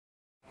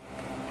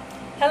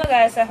Hello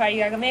guys, so how are you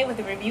guys made with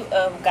a review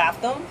of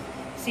Gotham,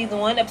 Season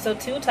 1, Episode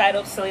 2,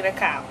 titled Selina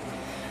Kyle.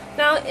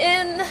 Now,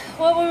 in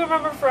what we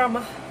remember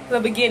from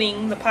the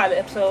beginning, the pilot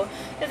episode,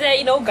 is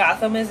that,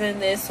 Gotham is in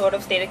this sort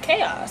of state of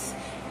chaos.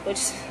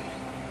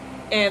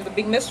 And the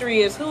big mystery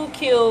is who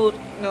killed,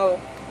 the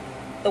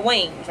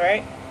Waynes,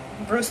 right?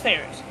 Bruce's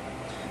parents.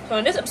 So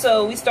in this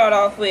episode, we start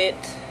off with,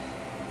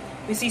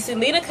 we see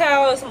Selina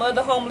Kyle and some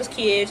other homeless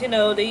kids,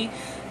 they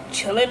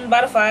chilling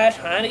by the fire,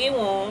 trying to get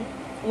warm,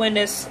 when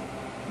this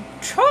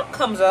truck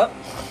comes up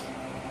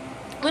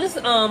with his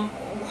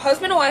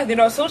husband and wife.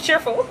 They're so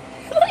cheerful,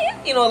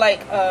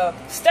 like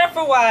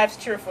Stepford wives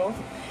cheerful,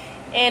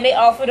 and they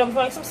offer them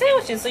like some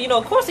sandwiches. So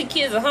of course the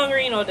kids are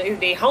hungry.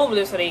 They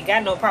homeless, so they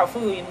got no proper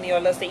food,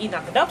 unless they eating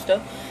out the dumpster.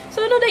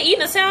 So they eating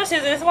the sandwiches,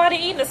 and that's why they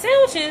eating the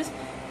sandwiches.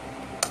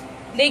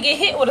 They get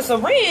hit with a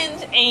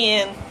syringe,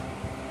 and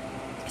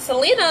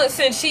Selina,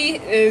 since she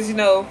is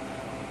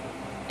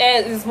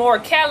is more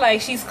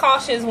cat-like, she's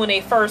cautious when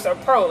they first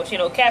approach.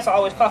 Cats are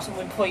always cautious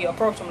before you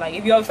approach them. Like,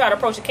 if you ever try to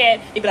approach a cat,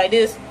 they be like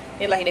this.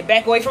 They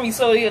back away from you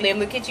slowly, and they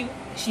look at you.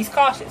 She's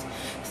cautious.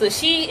 So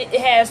she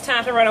has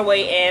time to run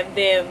away, and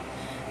then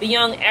the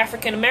young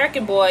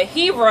African-American boy,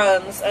 he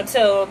runs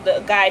until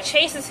the guy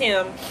chases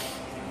him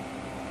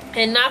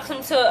and knocks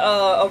him to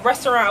a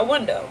restaurant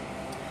window.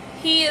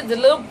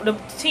 The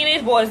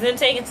teenage boy is then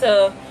taken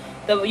to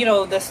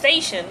the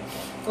station,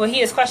 where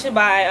he is questioned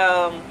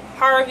by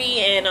Harvey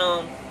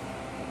and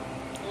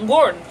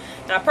Gordon.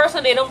 Now,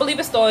 personally, they don't believe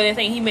his story. They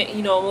think he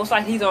most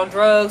likely he's on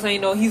drugs, and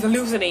he's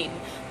hallucinating,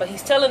 but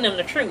he's telling them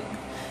the truth.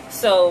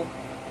 So,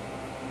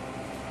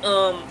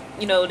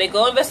 they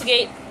go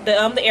investigate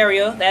the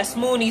area. That's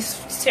Mooney's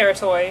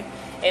territory,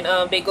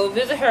 and they go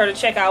visit her to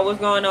check out what's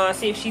going on,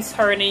 see if she's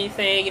heard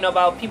anything,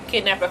 about people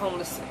kidnapping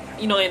homeless,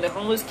 and the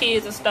homeless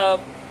kids and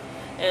stuff.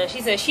 And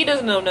she said she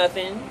doesn't know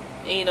nothing.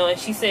 And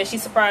she said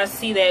she's surprised to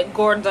see that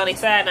Gordon's on their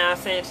side now,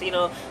 since,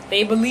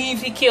 they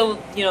believe he killed,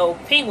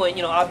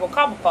 Penguin, Oswald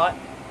Cobblepot.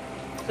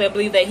 So they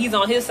believe that he's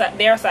on their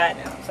side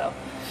now. So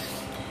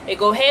they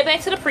go head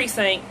back to the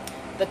precinct.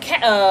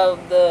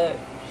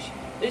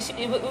 Is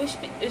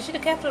she the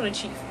captain or the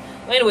chief?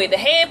 Well, anyway, the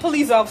head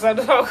police officer, I'm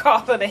gonna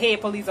call her the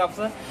head police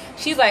officer.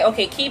 She's like,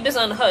 okay, keep this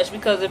on the hush,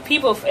 because if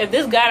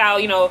this got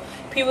out,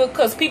 people,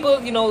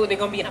 they're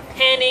gonna be in a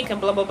panic and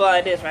blah blah blah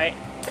and this, right?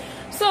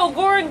 So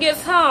Gordon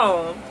gets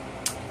home,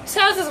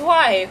 tells his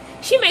wife.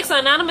 She makes an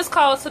anonymous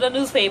call to the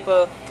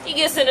newspaper. He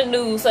gets in the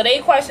news, so they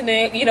question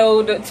it,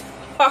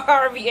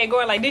 Harvey and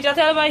Gordon, like, did y'all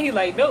tell anybody? He's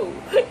like, no,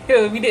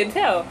 we didn't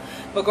tell.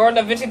 But Gordon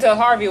eventually tells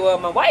Harvey, well,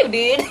 my wife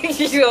did.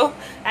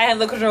 I have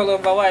no control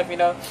over my wife,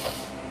 And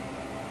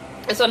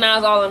so now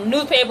it's all in the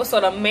newspaper. So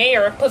the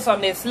mayor puts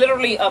on this,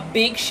 literally a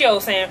big show,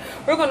 saying,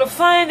 we're going to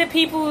find the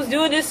people who's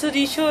doing this to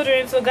these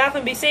children so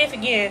Gotham be safe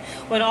again.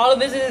 When all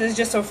of it is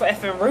just so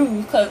effing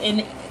rude,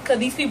 because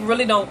these people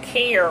really don't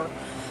care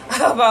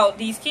about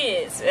these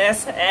kids.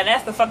 That's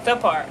the fucked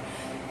up part.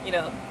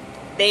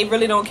 They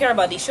really don't care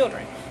about these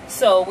children.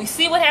 So we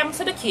see what happens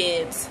to the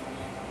kids.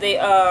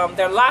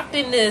 They're locked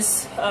in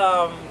this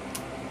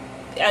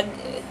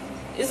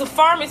it's a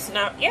pharmacy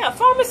now. Yeah,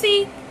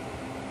 pharmacy.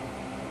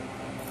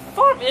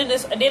 In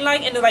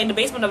the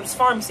basement of this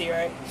pharmacy,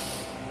 right?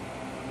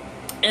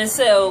 And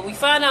so we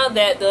find out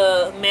that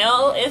the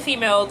male and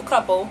female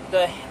couple,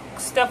 the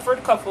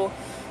Stepford couple,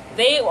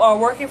 they are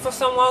working for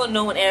someone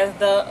known as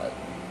the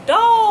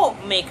doll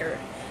maker.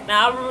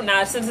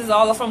 Now, since it's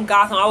all from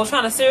Gotham, I was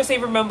trying to seriously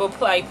remember,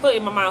 put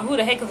in my mind, who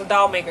the heck is a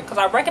doll maker? Because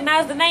I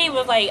recognize the name,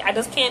 but I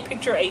just can't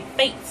picture a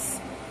face.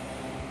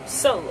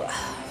 So,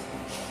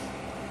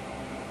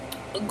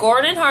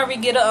 Gordon and Harvey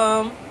get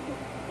a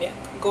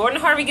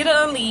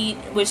lead,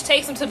 which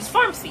takes them to this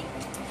pharmacy.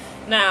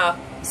 Now,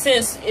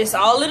 since it's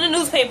all in the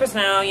newspapers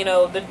now,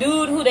 the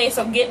dude who they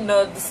getting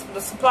the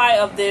supply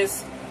of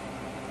this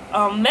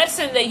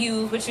medicine they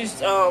use, which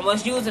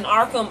was used in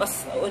Arkham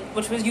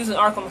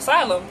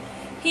Asylum.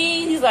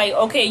 He's like,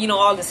 okay,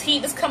 all this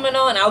heat is coming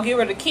on, I'll get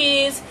rid of the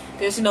kids.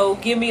 Just,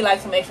 give me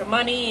some extra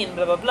money and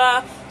blah blah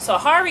blah. So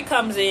Harvey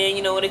comes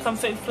in, when they come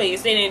to the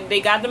place, they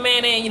got the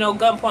man in,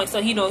 gunpoint,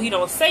 so he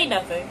don't say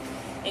nothing.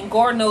 And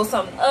Gordon knows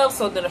something up,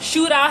 so then a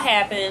shootout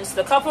happens.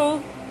 The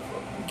couple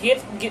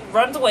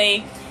runs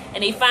away,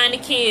 and they find the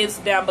kids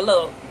down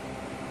below.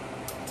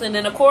 So, and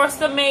then of course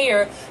the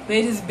mayor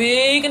made his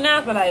big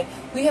announcement, like,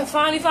 we have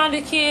finally found the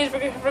kids.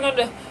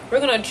 We're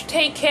gonna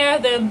take care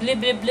of them. Blah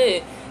blah blah.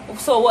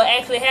 So what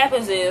actually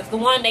happens is the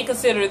one they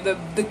consider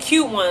the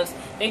cute ones,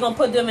 they're gonna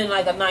put them in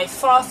a nice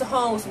foster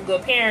home with some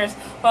good parents,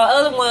 while the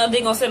other ones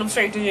they're gonna send them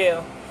straight to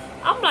jail.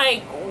 I'm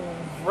like,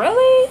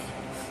 really?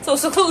 So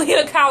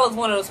Selina Kyle is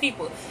one of those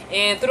people,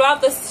 and throughout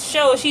the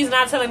show, she's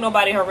not telling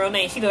nobody her real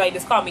name. She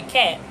just call me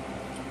Cat,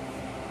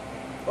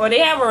 or they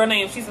have her real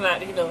name. She's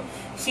not,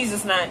 she's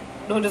just not.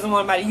 Doesn't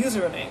want anybody to use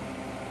her real name.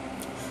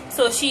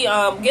 So she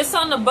gets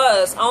on the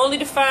bus only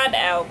to find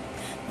out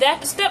that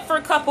the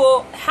Stepford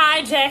couple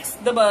hijacks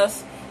the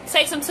bus,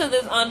 takes them to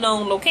this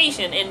unknown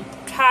location, and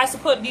tries to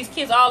put these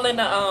kids all in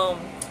the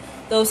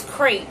those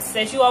crates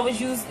that you always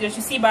use, that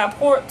you see by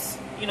ports,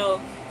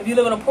 if you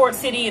live in a port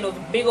city and those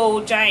big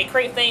old giant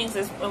crate things,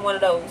 it's in one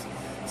of those.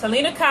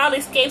 Selina Kyle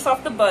escapes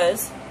off the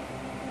bus,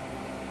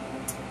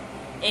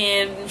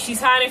 and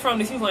she's hiding from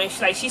these people, and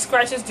she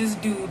scratches this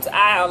dude's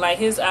eye out, like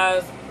his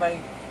eyes, like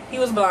he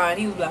was blind.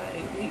 He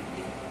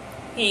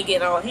ain't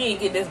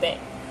getting this back.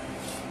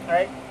 All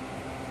right.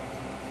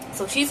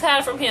 So she's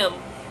hiding from him.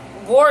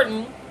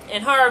 Gordon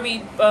and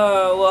Harvey,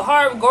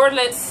 Gordon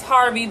lets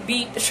Harvey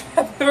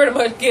pretty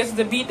much gets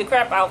to beat the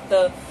crap out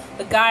the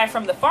guy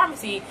from the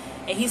pharmacy,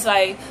 and he's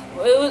like,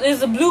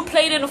 "There's a blue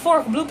plate and a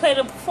fork,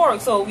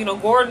 So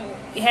Gordon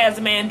has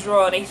the man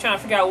draw, and he's trying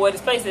to figure out what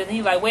his place is, and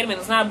he's like, "Wait a minute,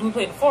 it's not a blue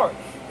plate and a fork.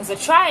 It's a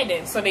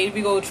trident." So we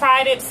go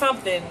trident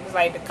something. It's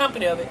like the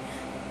company of it.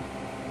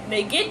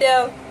 They get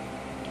there.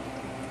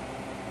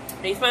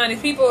 They find these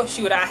people.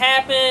 Shootout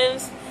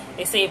happens.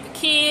 They save the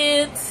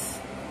kids.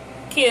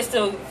 Kids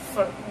still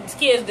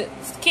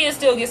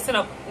get sent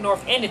up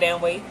north any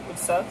damn way, which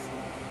sucks.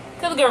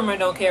 Because the government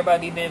don't care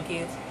about these damn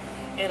kids.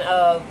 And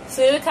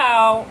Selina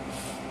Kyle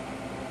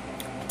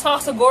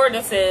talks to Gordon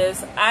and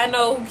says, "I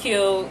know who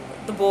killed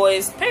the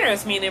boy's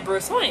parents, meaning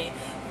Bruce Wayne."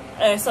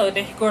 And so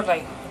then Gordon's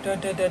like,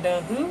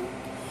 who?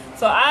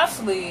 So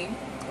obviously,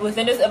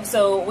 within this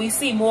episode, we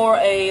see more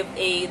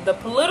the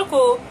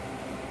political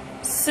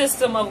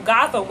system of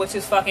Gotham, which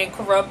is fucking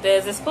corrupt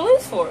as its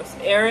police force.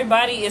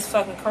 Everybody is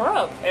fucking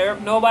corrupt.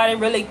 Nobody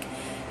really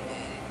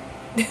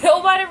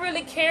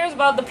cares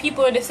about the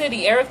people in the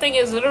city. Everything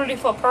is literally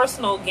for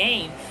personal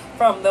gain,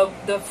 from the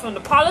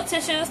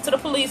politicians to the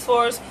police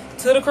force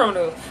to the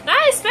criminals. Now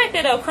I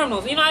expected of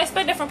criminals, I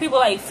expected from people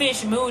like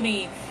Fish,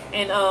 Mooney,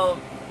 and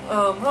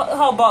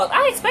Hallball.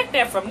 I expect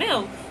that from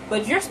them.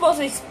 But you're supposed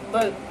to.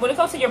 But when it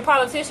comes to your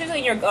politicians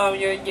and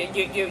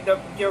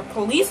your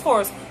police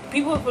force,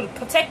 people who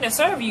protect and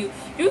serve you,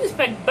 you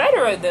expect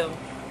better of them.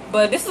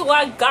 But this is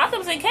why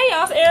Gotham's in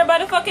chaos.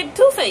 Everybody fucking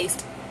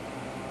two-faced.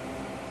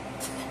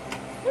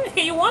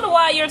 You wonder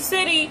why your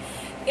city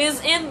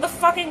is in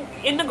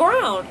the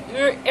ground.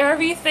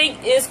 Everything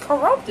is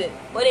corrupted.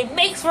 But it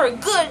makes for a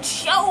good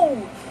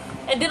show.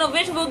 And then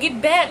eventually we'll get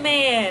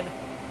Batman,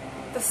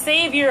 the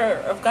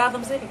savior of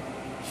Gotham City.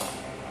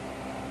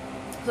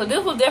 So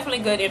this was definitely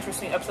a good,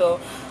 interesting episode.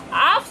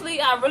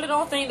 Obviously, I really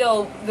don't think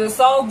they'll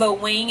solve the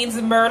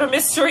Wayne's murder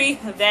mystery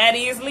that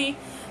easily.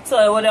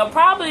 So what they'll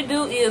probably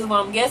do is, what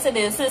I'm guessing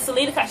is, since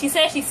Selina, she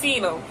said she's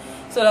seen them,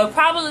 so they'll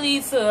probably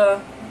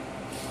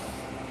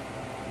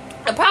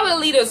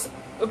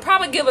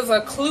give us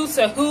a clue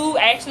to who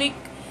actually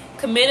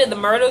committed the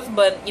murders.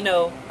 But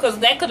because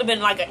that could have been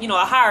like a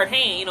hired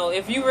hand.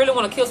 If you really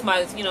want to kill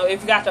somebody,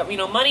 if you got the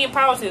money and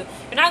power to,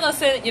 you're not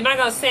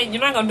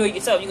gonna do it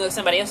yourself. You're gonna send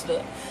somebody else to do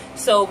it.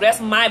 So that's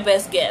my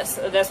best guess.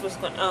 That's what's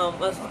going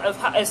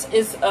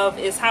is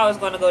how it's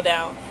going to go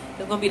down.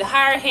 It's going to be the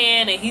hired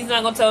hand, and he's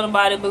not going to tell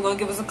nobody, but going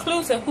to give us a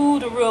clue to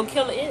who the real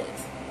killer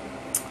is.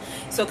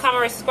 So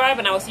comment, rate, subscribe,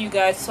 and I will see you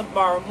guys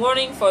tomorrow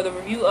morning for the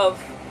review of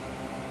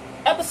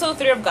episode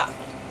 3 of Gotham.